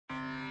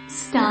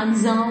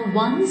Stanza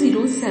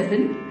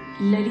 107,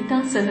 Lalita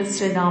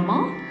Sahasranama.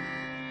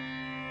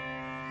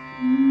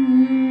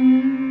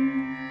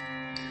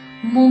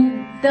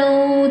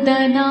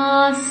 Mugdodana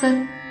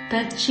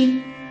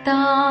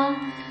sattachitta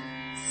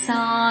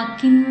sa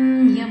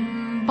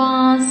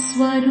kinyamba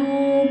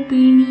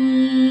swarupini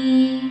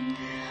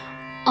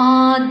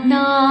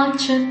Agna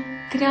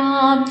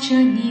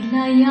chakrabja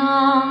nilaya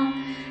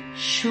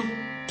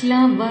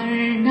shukla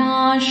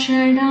varna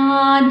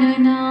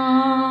shadanana.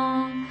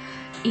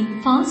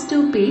 In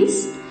faster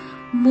pace,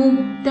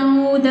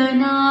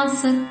 Mugdodana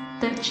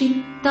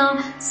sattachitta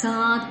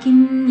sa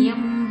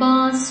kinyamba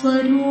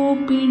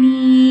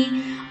swarupini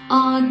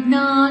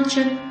Agna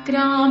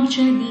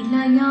chakrabja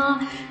nilaya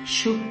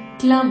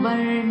shukla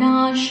varna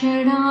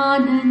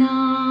shadanana.